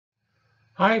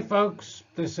Hi folks,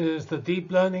 this is the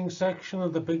deep learning section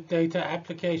of the Big Data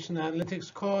Application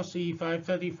Analytics course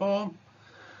E534,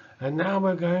 and now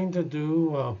we're going to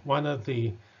do one of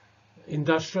the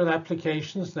industrial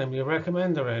applications, namely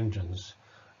recommender engines,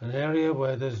 an area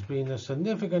where there's been a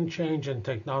significant change in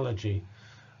technology.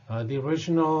 The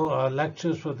original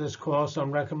lectures for this course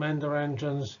on recommender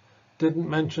engines didn't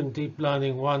mention deep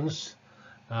learning once,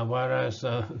 whereas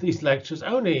these lectures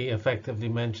only effectively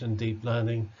mention deep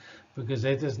learning, because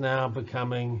it is now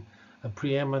becoming a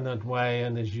preeminent way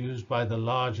and is used by the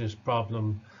largest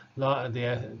problem,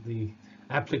 the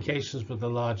applications with the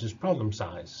largest problem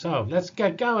size. So let's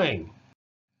get going.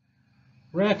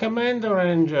 Recommender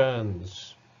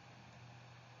engines.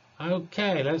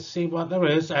 Okay, let's see what there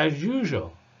is. As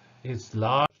usual, it's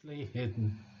largely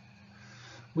hidden.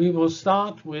 We will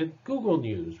start with Google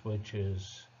News, which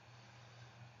is,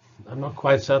 I'm not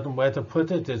quite certain where to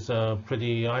put it.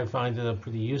 I find it a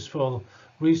pretty useful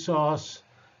resource,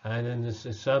 and this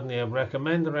is certainly a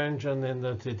recommender engine in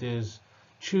that it is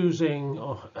choosing,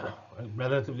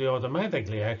 relatively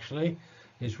automatically actually,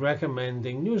 is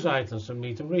recommending news items for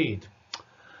me to read.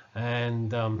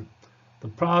 And the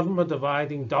problem of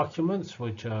dividing documents,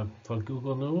 which are for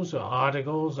Google News, or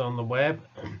articles on the web,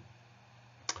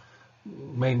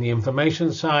 mainly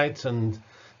information sites, and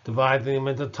dividing them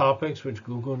into topics, which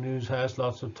Google News has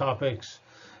lots of topics,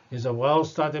 is a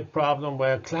well-studied problem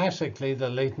where classically the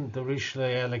latent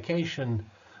Dirichlet allocation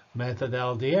method,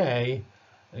 LDA,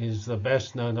 is the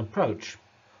best known approach.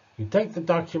 You take the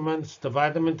documents,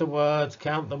 divide them into words,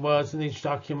 count the words in each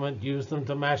document, use them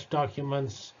to match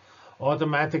documents,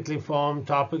 automatically form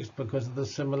topics because of the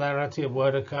similarity of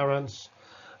word occurrence,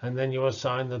 and then you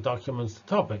assign the documents to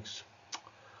topics.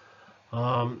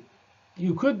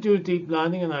 You could do deep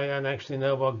learning, and I don't actually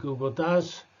know what Google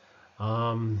does.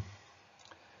 And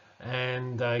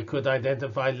I could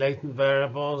identify latent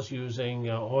variables using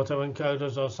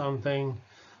autoencoders or something.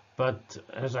 But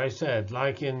as I said,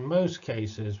 like in most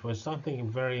cases where something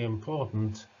very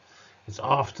important, it's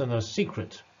often a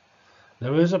secret.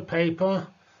 There is a paper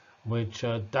which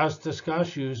does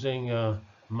discuss using a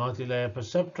multi-layer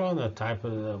perceptron, a type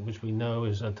of which we know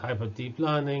is a type of deep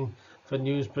learning for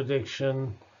news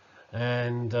prediction,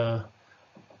 and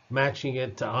matching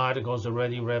it to articles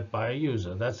already read by a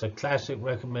user. That's a classic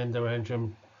recommender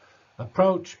engine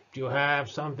approach. You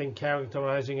have something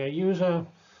characterizing a user,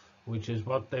 which is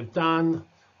what they've done,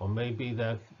 or maybe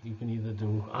that you can either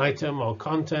do item or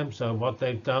content, so what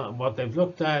they've done, what they've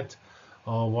looked at,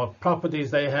 or what properties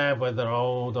they have, whether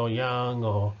old or young,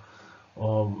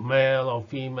 or male or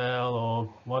female, or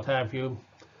what have you.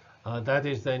 That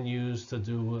is then used to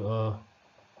do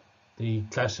the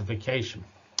classification.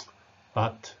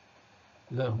 But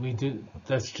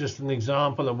that's just an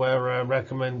example of where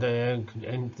recommender,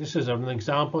 and this is an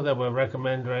example that where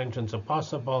recommender engines are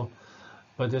possible,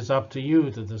 but it's up to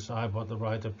you to decide what the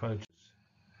right approach is.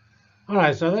 All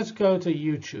right, so let's go to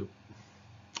YouTube.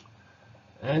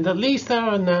 And at least there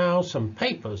are now some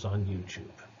papers on YouTube.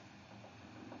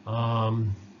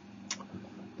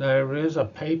 There is a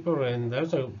paper,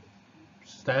 there's a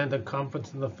standard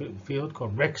conference in the field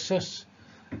called REXIS.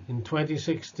 In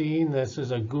 2016, this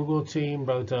is a Google team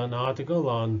wrote an article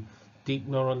on deep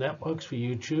neural networks for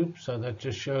YouTube. So that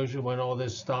just shows you when all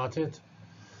this started.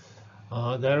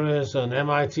 There is an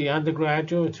MIT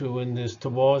undergraduate who, in this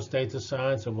Towards Data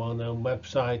Science, a well-known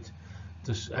website,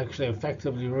 actually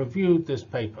effectively reviewed this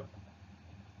paper.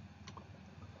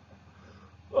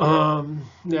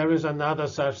 There is another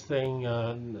such thing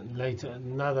later,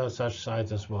 another such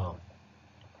site as well,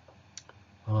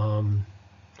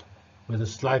 with a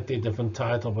slightly different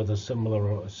title, but it's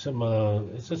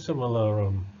a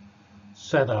similar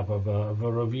setup of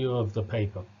a review of the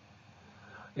paper.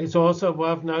 It's also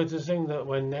worth noticing that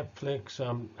when Netflix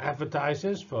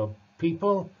advertises for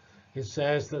people, it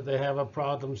says that they have a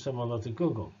problem similar to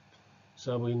Google.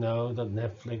 So we know that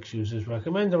Netflix uses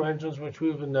recommender engines, which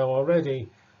we would know already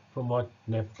from what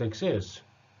Netflix is.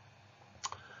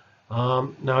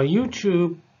 Now,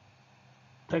 YouTube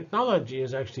technology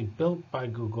is actually built by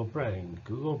Google Brain.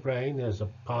 Google Brain is a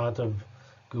part of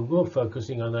Google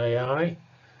focusing on AI,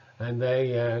 and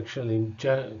they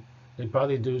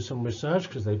probably do some research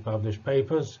because they publish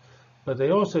papers, but they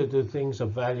also do things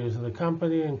of value to the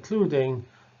company, including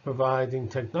providing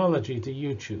technology to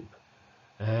YouTube.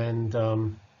 And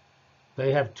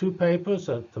they have two papers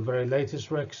at the very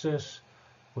latest REXIS,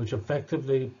 which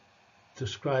effectively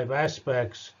describe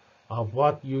aspects of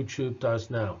what YouTube does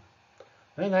now.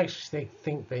 I don't actually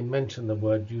think they mention the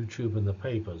word YouTube in the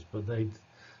papers, but they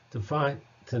define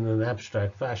it in an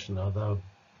abstract fashion, although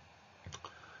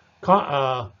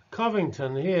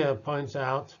Covington here points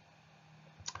out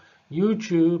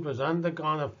YouTube has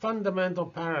undergone a fundamental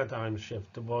paradigm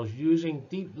shift towards using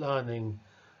deep learning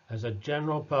as a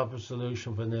general-purpose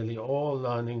solution for nearly all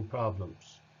learning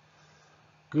problems.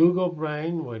 Google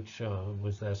Brain, which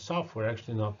was their software,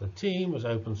 actually not the team, was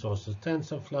open source as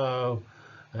TensorFlow,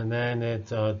 and then it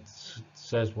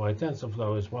says why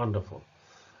TensorFlow is wonderful.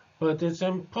 But it's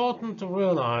important to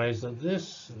realize that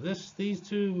these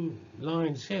two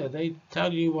lines here, they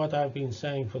tell you what I've been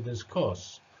saying for this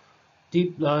course.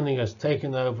 Deep learning has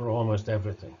taken over almost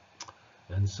everything.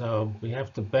 And so we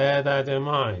have to bear that in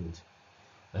mind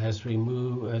as we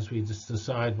just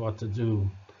decide what to do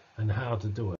and how to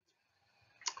do it.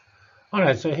 All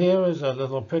right, so here is a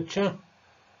little picture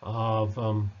of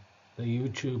the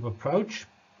YouTube approach,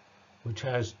 which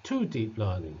has two deep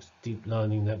learnings, deep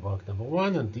learning network number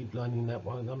 1 and deep learning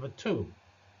network number 2.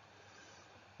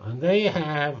 And they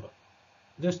have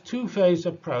this two-phase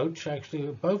approach.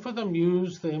 Actually, both of them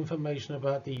use the information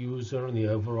about the user and the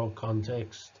overall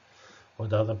context,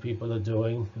 what other people are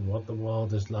doing and what the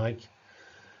world is like.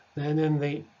 Then in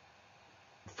the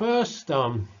first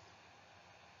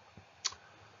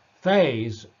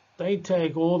phase, they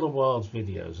take all the world's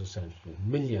videos, essentially,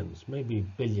 millions, maybe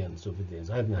billions of videos.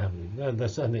 I don't know how many.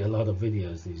 There's certainly a lot of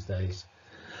videos these days.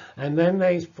 And then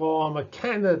they form a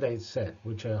candidate set,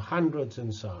 which are hundreds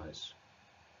in size.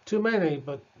 Too many,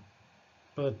 but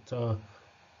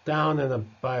down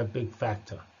by a big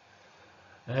factor.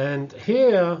 And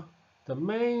here, the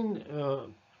main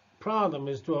problem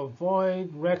is to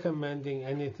avoid recommending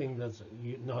anything that's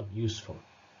not useful.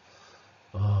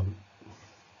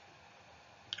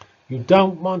 You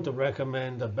don't want to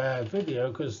recommend a bad video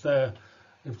because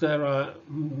if there are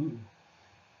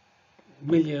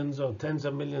millions or tens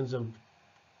of millions of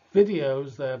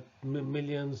videos, there are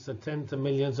millions to tens of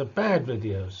millions of bad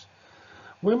videos.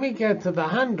 When we get to the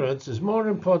hundreds, it's more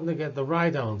important to get the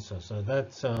right answer. So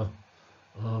that's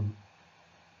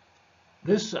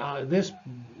this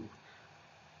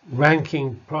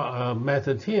ranking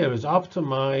method here is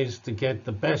optimized to get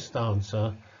the best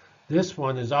answer. This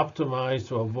one is optimized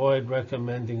to avoid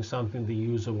recommending something the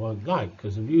user won't like.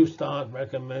 Because if you start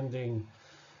recommending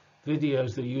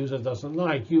videos the user doesn't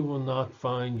like, you will not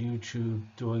find YouTube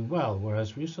doing well.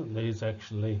 Whereas recently, it's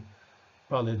actually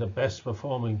probably the best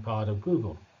performing part of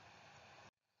Google.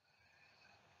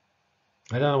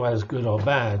 I don't know whether it's good or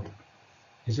bad.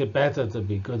 Is it better to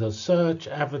be good at search,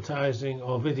 advertising,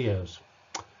 or videos?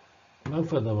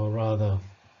 Both of them are rather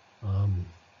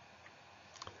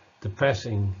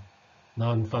depressing,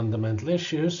 non-fundamental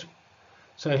issues.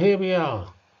 So here we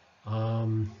are.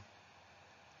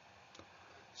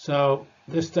 So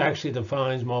this actually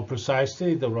defines more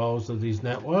precisely the roles of these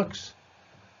networks.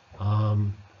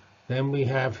 Then we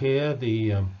have here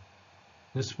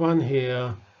this one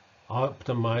here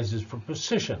optimizes for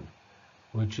precision,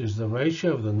 which is the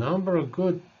ratio of the number of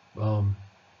good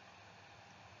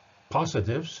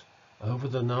positives over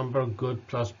the number of good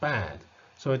plus bad.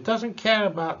 So it doesn't care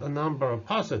about the number of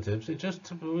positives. It just,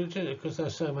 because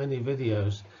there's so many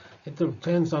videos, it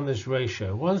depends on this ratio.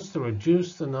 It wants to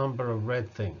reduce the number of red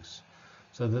things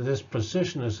so that this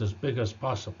precision is as big as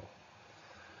possible.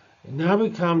 Now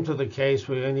we come to the case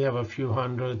where we only have a few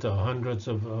hundred or hundreds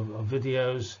of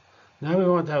videos. Now we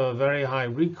want to have a very high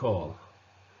recall,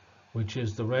 which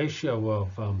is the ratio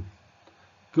of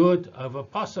good over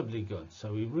possibly good.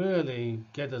 So we really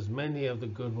get as many of the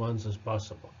good ones as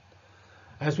possible.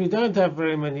 As we don't have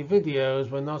very many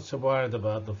videos, we're not so worried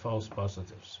about the false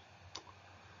positives.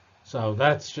 So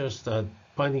that's just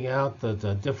pointing out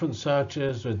that different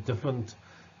searches with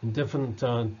in different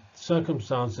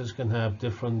circumstances can have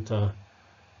different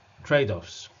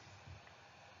trade-offs.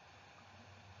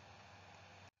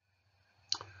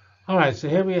 All right, so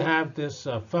here we have this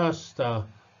first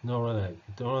neural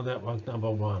network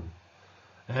number 1.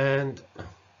 And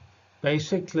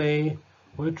basically,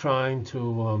 we're trying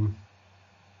to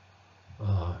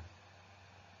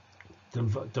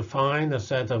define a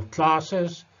set of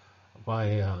classes by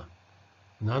an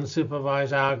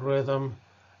unsupervised algorithm,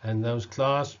 and those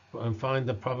and find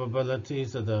the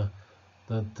probabilities that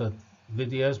the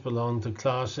videos belong to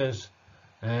classes.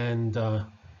 And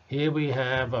here we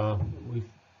have we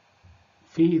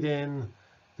feed in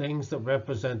things that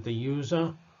represent the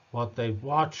user, what they've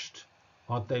watched,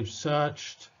 what they've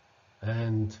searched,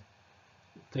 and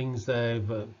things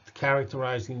they've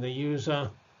characterizing the user,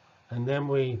 and then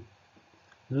we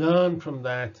learn from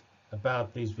that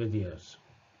about these videos.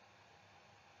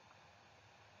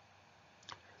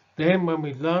 Then when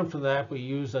we learn from that, we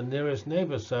use a nearest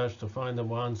neighbor search to find the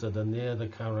ones that are near the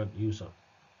current user.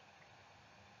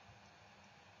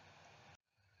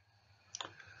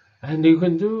 And you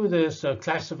can do this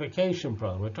classification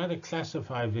problem. We're trying to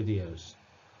classify videos.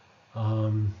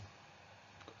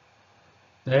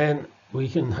 Then we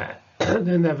can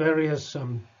then there are various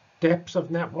depths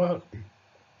of network.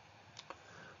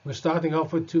 We're starting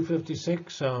off with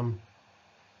 256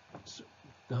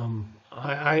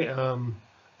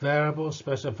 variables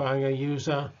specifying a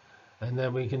user, and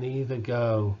then we can either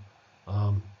go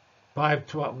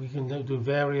 512. We can do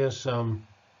various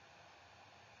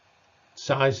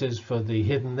sizes for the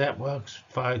hidden networks: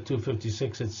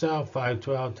 256 itself,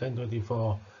 512,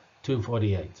 1024,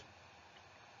 248.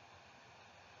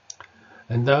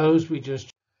 And those we just,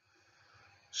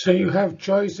 so you have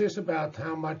choices about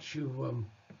how much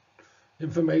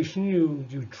information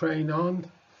you train on.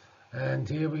 And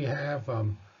here we have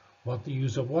what the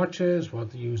user watches,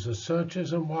 what the user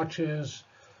searches and watches,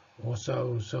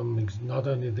 also not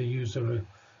only the user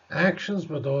actions,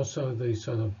 but also the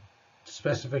sort of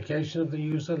specification of the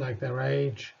user, like their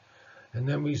age. And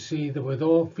then we see that with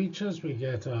all features, we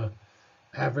get an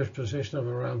average precision of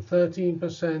around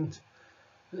 13%.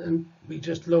 And we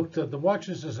just looked at the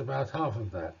watches as about half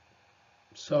of that.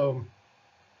 So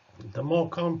the more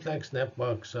complex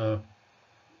networks are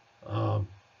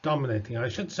dominating. I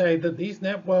should say that these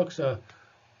networks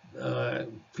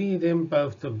feed in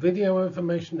both the video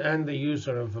information and the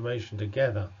user information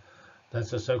together.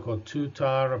 That's a so-called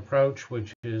two-tier approach,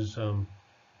 which is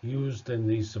used in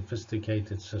these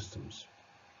sophisticated systems,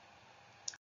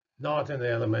 not in the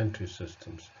elementary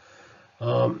systems.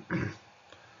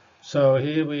 So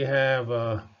here we have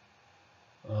the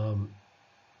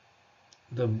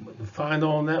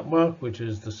final network, which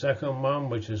is the second one,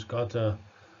 which has got to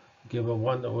give a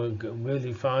one that will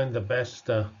really find the best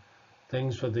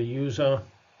things for the user.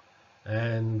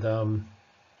 And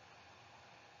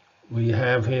we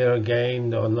have here again,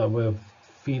 we're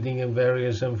feeding in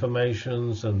various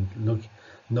informations and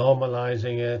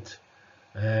normalizing it.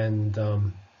 And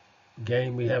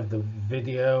again, we have the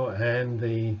video and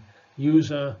the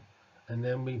user, and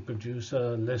then we produce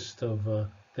a list of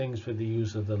things for the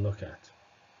user to look at.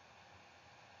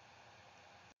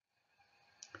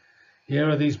 Here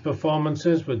are these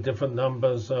performances with different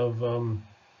numbers of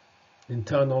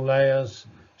internal layers,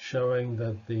 showing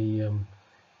that the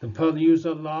per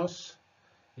user loss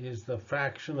is the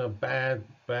fraction of bad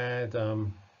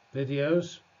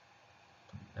videos,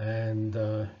 and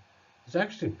it's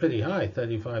actually pretty high,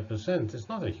 35%. It's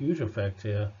not a huge effect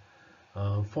here.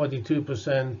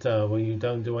 42% where you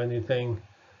don't do anything,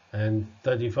 and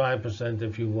 35%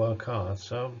 if you work hard.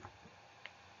 So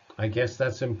I guess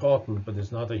that's important, but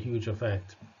it's not a huge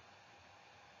effect.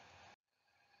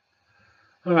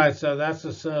 All right, so that's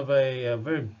a survey.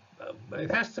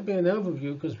 It has to be an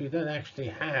overview because we don't actually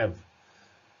have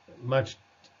much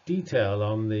detail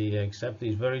on except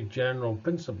these very general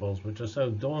principles, which are so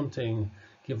daunting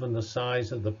given the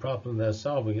size of the problem they're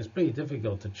solving. It's pretty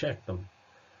difficult to check them.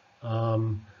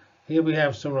 Here we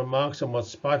have some remarks on what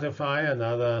Spotify,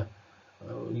 another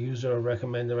user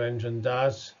recommender engine,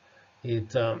 does.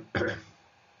 It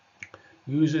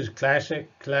uses classic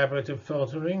collaborative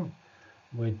filtering,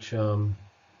 which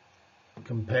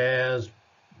compares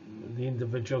the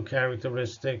individual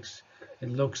characteristics. It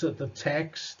looks at the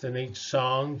text in each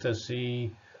song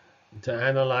to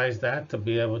analyze that, to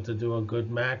be able to do a good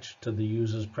match to the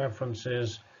user's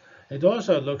preferences. It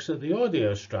also looks at the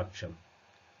audio structure.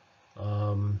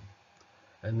 And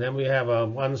then we have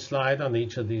one slide on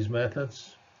each of these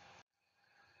methods.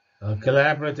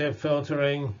 Collaborative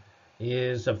filtering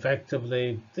is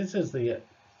effectively, this is the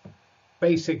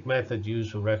basic method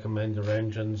used for recommender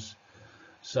engines.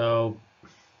 So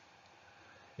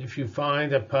if you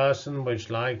find a person which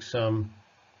likes a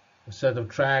set of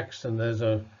tracks, and there's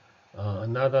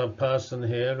another person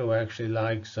here who actually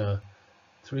likes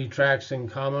 3 tracks in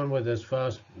common with this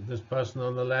person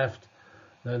on the left,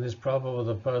 then it's probable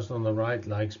the person on the right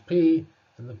likes P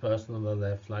and the person on the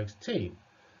left likes T.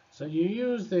 So you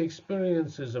use the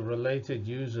experiences of related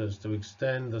users to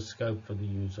extend the scope for the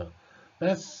user.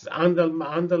 That's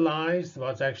underlies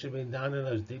what's actually been done in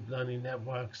those deep learning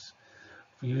networks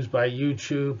used by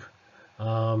YouTube,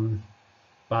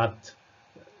 but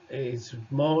it's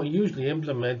more usually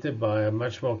implemented by a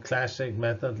much more classic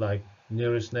method like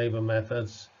nearest neighbor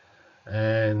methods.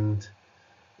 And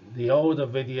the older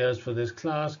videos for this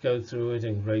class go through it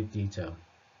in great detail.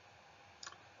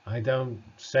 I don't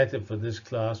set it for this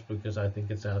class because I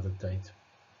think it's out of date.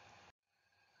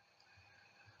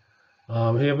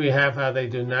 Here we have how they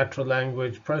do natural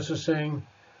language processing,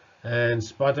 and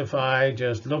Spotify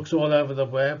just looks all over the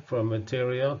web for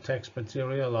material, text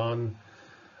material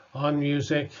on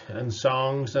music and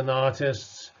songs and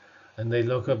artists, and they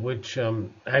look at which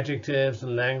adjectives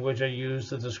and language are used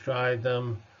to describe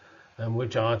them, and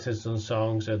which artists and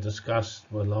songs are discussed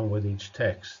along with each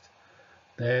text.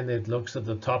 Then it looks at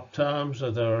the top terms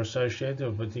that are associated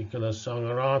with a particular song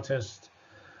or artist,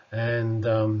 and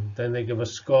then they give a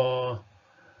score,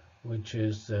 which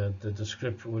is the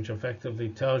description, which effectively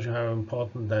tells you how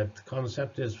important that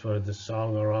concept is for the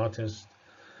song or artist.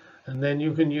 And then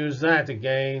you can use that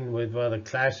again with rather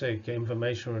classic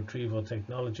information retrieval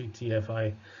technology.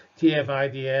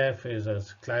 TF-IDF is a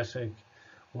classic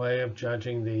way of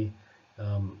judging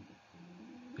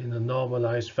in a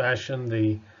normalized fashion,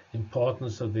 the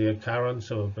importance of the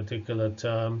occurrence of a particular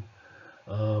term.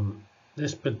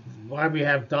 Why we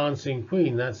have Dancing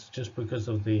Queen, that's just because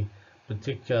of the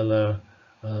particular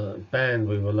band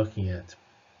we were looking at.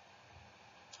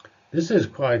 This is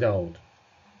quite old.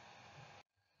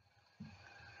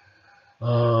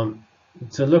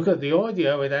 To look at the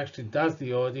audio, it actually does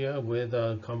the audio with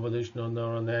a convolutional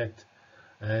neural net,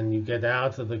 and you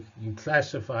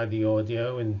classify the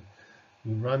audio, and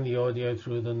you run the audio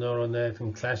through the neural net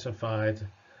and classify it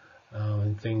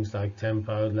in things like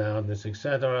tempo, loudness,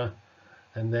 etc.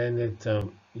 And then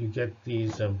you get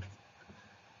these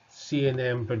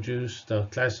C&M produced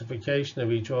classification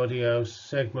of each audio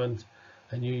segment,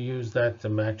 and you use that to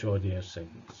match audio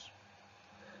signals.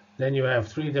 Then you have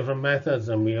three different methods,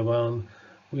 and we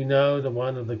know that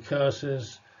one of the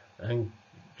curses and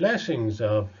blessings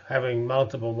of having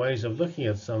multiple ways of looking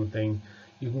at something,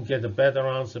 you can get a better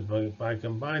answer by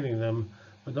combining them,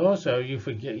 but also you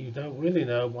don't really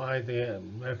know why the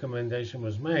recommendation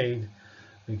was made,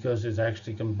 because it's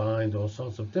actually combined all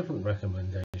sorts of different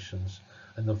recommendations,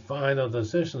 and the final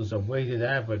decision is a weighted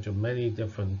average of many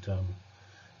different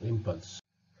inputs.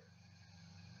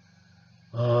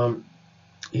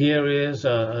 Here is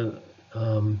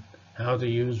how to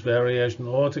use variation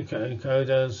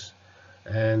autoencoders,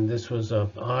 and this was an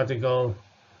article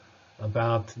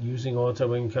about using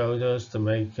autoencoders to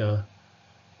make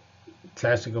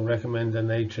classical recommend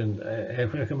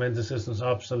assistance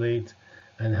obsolete,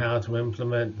 and how to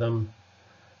implement them.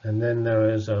 And then there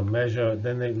is a measure,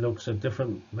 then it looks at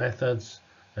different methods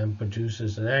and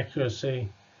produces an accuracy,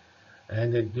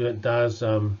 and it does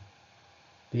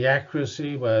the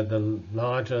accuracy, where the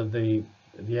larger the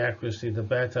accuracy, the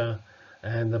better,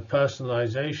 and the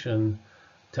personalization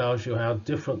tells you how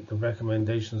different the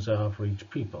recommendations are for each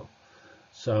people.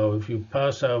 So if you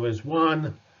perso is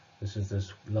 1, this is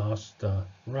this last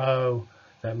row,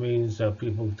 that means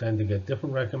people tend to get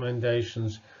different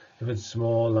recommendations. If it's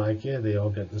small, like here, they all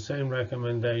get the same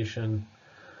recommendation.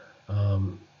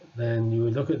 Then you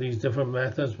would look at these different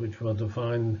methods, which we'll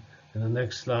define in the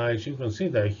next slides. You can see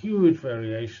there are huge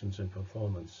variations in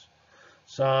performance.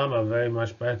 Some are very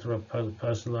much better at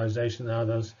personalization than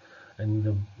others, and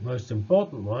the most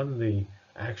important one, the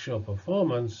actual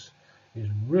performance, is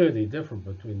really different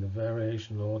between the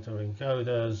variation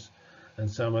autoencoders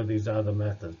and some of these other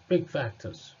methods. Big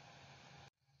factors.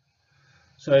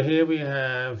 So here we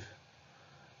have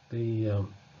the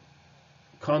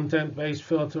content-based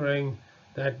filtering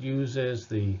that uses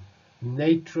the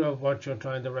nature of what you're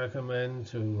trying to recommend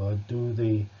to do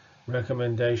the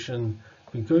recommendation.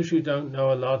 Because you don't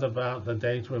know a lot about the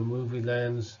data in movie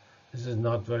lens, this is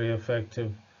not very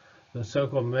effective. The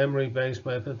so-called memory-based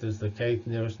method is the kth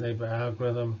nearest neighbor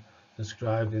algorithm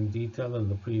described in detail in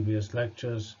the previous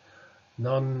lectures.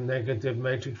 Non-negative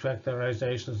matrix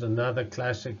factorization is another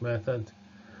classic method.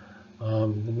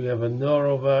 We have a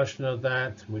neural version of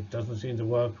that, which doesn't seem to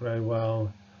work very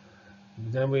well.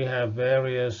 Then we have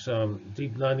various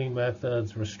deep learning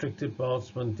methods, restricted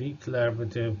Boltzmann, deep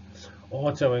collaborative,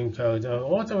 autoencoder.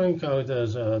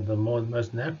 Autoencoders are the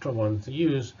most natural ones to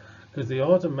use because they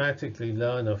automatically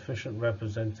learn efficient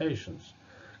representations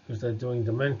because they're doing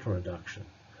dimension reduction.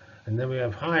 And then we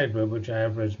have hybrid, which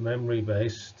average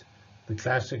memory-based, the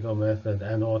classical method,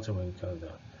 and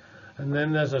autoencoder. And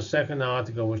then there's a second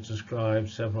article which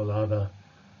describes several other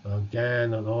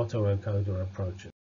GAN and autoencoder approaches.